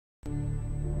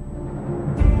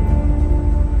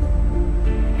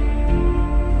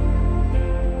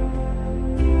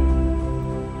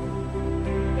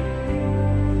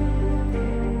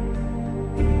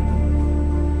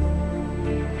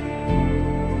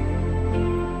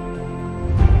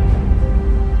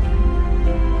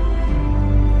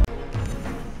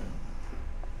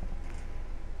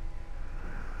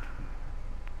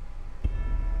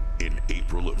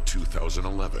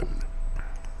2011,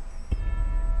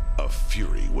 a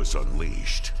fury was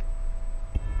unleashed,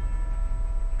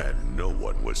 and no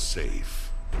one was safe.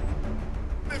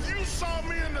 If you saw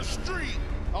me in the street,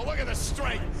 oh, look at the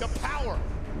strength, the power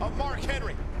of Mark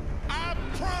Henry. I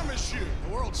promise you,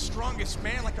 the world's strongest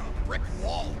man, like a brick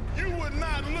wall. You would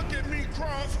not look at me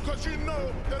cross, because you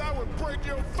know that I would break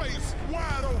your face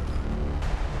wide open.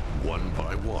 One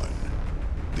by one,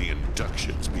 the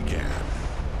inductions began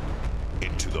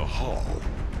into the Hall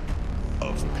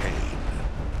of Pain.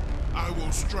 I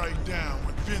will strike down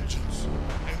with vengeance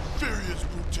and furious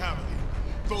brutality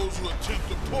those who attempt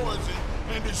to poison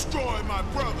and destroy my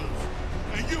brothers.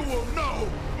 And you will know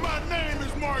my name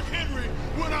is Mark Henry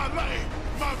when I lay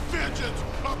my vengeance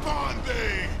upon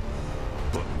thee.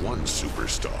 But one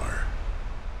superstar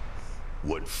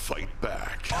would fight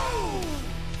back. Oh!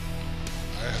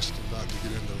 I asked him not to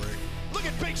get in the ring. Look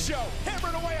at Big Show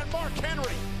hammering away on Mark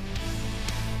Henry.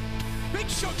 Big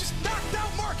Show just knocked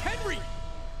out Mark Henry.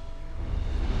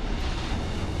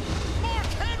 Mark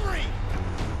Henry!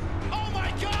 Oh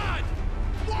my God!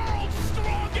 World's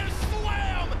strongest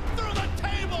slam through the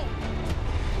table.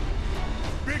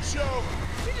 Big Show.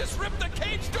 He just ripped the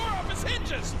cage door off his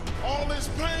hinges. All this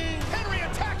pain. Henry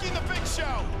attacking the Big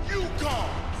Show. You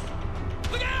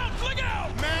caused. Look out! Look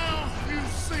out! Now you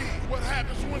see what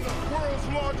happens when the world's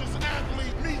largest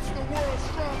athlete meets the world's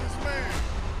strongest man.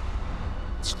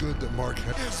 It's good that Mark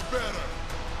is better.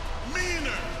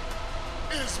 Meaner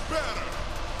is better.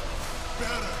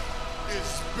 Better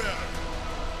is better.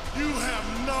 You have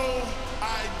no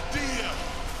idea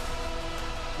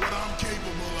what I'm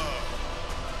capable of.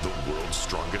 The world's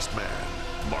strongest man,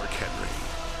 Mark Henry.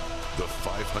 The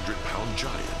 500-pound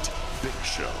giant, Big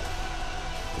Show.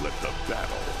 Let the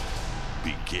battle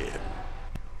begin.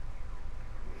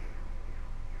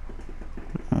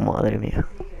 Madre mía.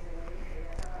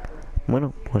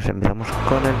 Bueno, pues empezamos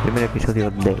con el primer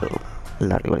episodio de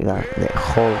la rivalidad de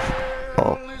Hall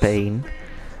of Pain,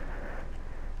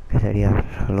 que sería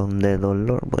Salón de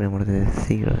Dolor, podríamos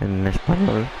decir en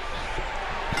español.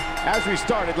 As we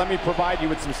started, let me provide you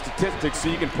with some statistics so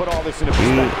you can put all this in a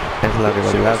Y es la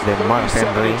rivalidad de Mark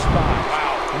Henry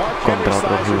contra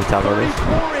otros luchadores,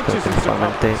 pero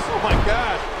principalmente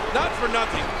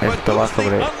esto va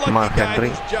sobre Mark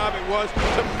Henry.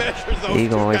 Y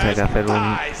como veis hay que hacer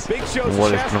un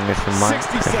Wall Strongest Man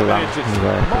Slam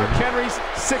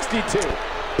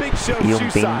y un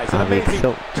pin a Big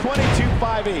Show,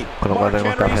 con lo cual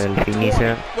tenemos que hacer el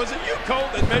finisher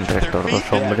entre estos dos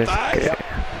hombres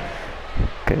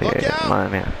que madre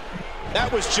mía.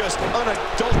 Si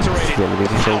el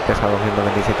Big Show pesa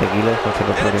 227 kilos, pues el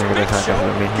otro tiene que pesar casi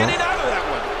lo mismo.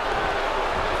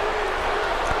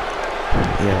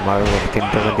 Y además de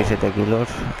 227 kilos,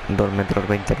 2 metros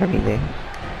 20 que mide.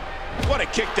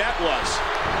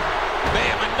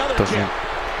 Entonces,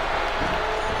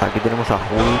 aquí tenemos a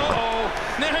Hulk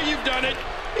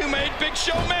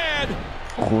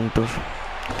juntos.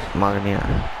 Madre mía.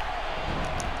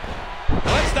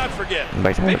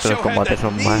 Vais a ver que los combates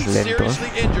son más lentos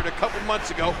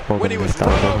porque no están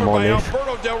los moles.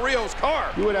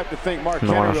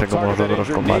 No van a ser como los otros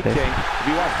combates.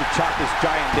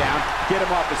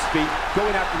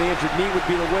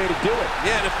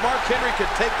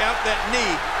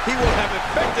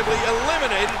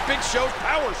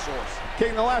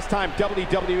 King, the last time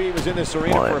WWE was in this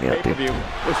arena for a pay-per-view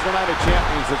was for Night of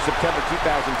Champions of September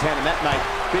 2010, and that night,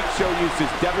 Big Show used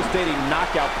his devastating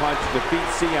knockout punch to defeat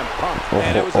CM Punk.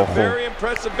 And it was a very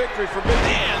impressive victory for Big.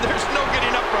 Man, there's no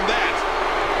getting up from that.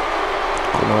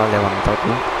 ¿Cómo la ha levantado tú?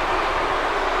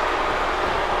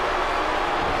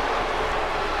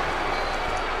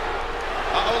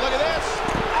 Uh-oh, look at this.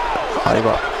 Ahí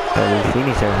va, el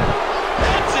finisher.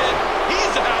 That's it.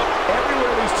 He's out.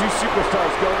 Everywhere these two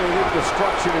superstars go, they leave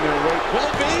destruction in their wake. Will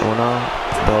it be? 1,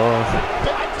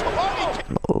 2.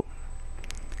 No.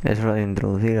 Es hora de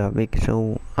introducir a Big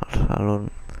Show al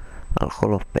salón, al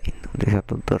Hall of Pain. Utiliza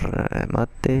tus dos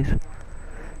remates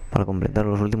para completar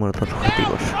los últimos dos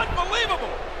objetivos.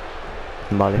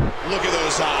 Vale.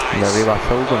 De arriba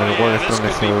Show con el Wall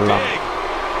Strongest Slam.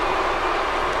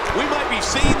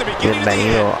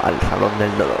 Bienvenido al Salón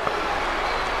del Dolor.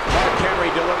 Mark Henry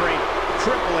delivering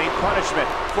crippling punishment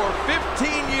for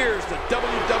 15 years. The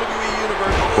WWE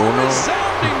Universe. Uno.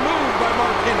 Resounding move by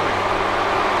Mark Henry.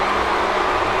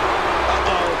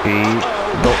 Y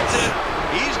dos.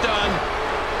 He's done.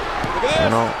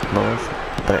 1, 2,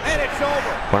 3.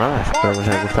 Pues nada, espero que os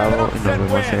haya gustado y nos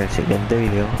vemos en el siguiente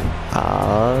vídeo.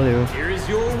 Adiós. Here is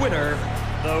your winner,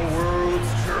 the world's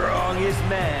strongest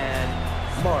man,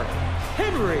 Mark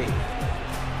Henry.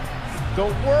 the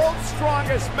world's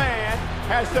strongest man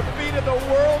has defeated the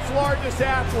world's largest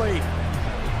athlete.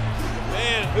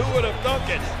 Man, who would have thunk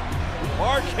it?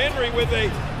 Mark Henry with a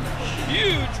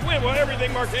huge win. Well,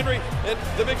 everything Mark Henry and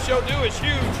the Big Show do is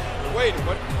huge. But wait,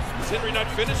 what? Is Henry not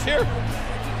finished here?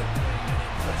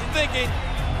 What's he thinking?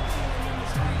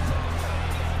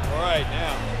 All right,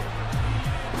 now.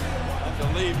 Time to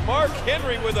leave. Mark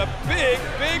Henry with a big,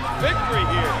 big victory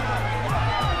here.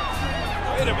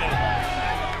 Wait a minute.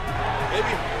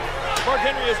 Maybe Mark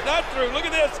Henry is not through. Look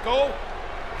at this, Cole.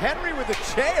 Henry with a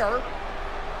chair.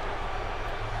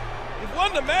 You've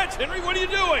won the match, Henry. What are you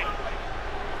doing?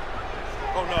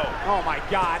 Oh, no. Oh, my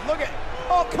God. Look at...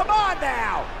 Oh, come on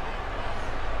now.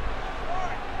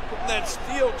 Putting that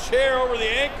steel chair over the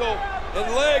ankle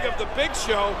and leg of the Big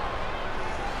Show.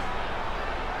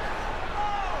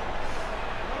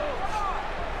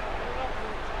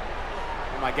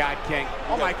 Oh, my God, King.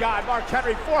 Oh, my God. Mark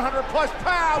Henry, 400-plus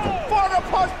pounds.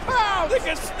 400-plus pounds. They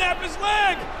can snap his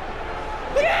leg.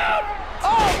 Look out.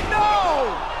 Oh,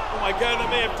 no. Oh my God, they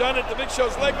may have done it. The Big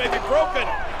Show's leg may be broken.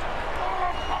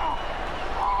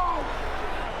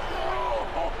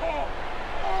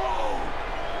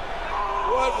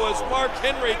 What was Mark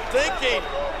Henry thinking?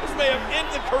 This may have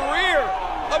ended the career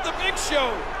of the Big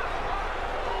Show.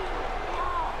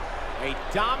 A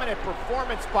dominant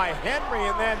performance by Henry,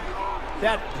 and then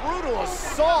that brutal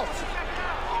assault.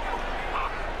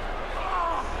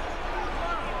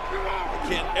 I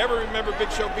can't ever remember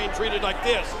Big Show being treated like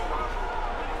this.